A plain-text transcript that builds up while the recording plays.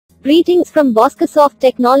Greetings from Boscosoft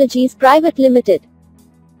Technologies Private Limited.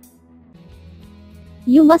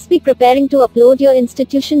 You must be preparing to upload your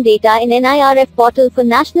institution data in NIRF portal for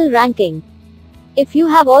national ranking. If you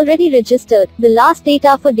have already registered, the last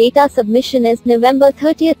data for data submission is November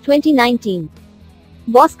 30, 2019.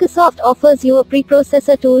 Boscosoft offers you a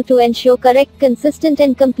preprocessor tool to ensure correct, consistent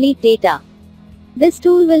and complete data. This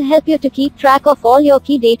tool will help you to keep track of all your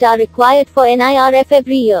key data required for NIRF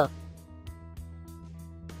every year.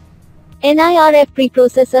 NIRF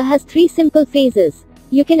preprocessor has 3 simple phases.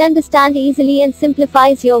 You can understand easily and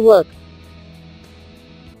simplifies your work.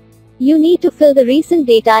 You need to fill the recent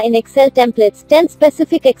data in Excel templates, 10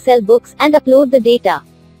 specific Excel books, and upload the data.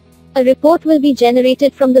 A report will be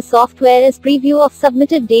generated from the software as preview of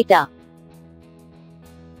submitted data.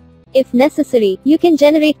 If necessary, you can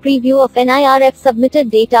generate preview of NIRF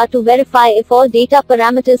submitted data to verify if all data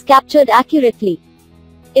parameters captured accurately.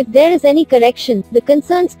 If there is any correction, the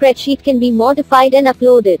concerned spreadsheet can be modified and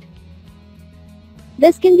uploaded.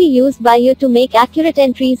 This can be used by you to make accurate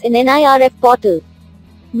entries in NIRF portal.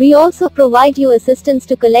 We also provide you assistance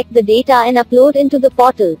to collect the data and upload into the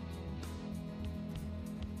portal.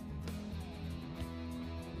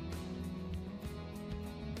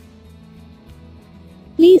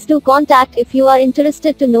 Please do contact if you are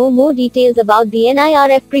interested to know more details about the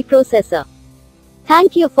NIRF preprocessor.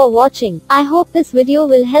 Thank you for watching. I hope this video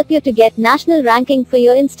will help you to get national ranking for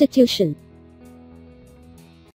your institution.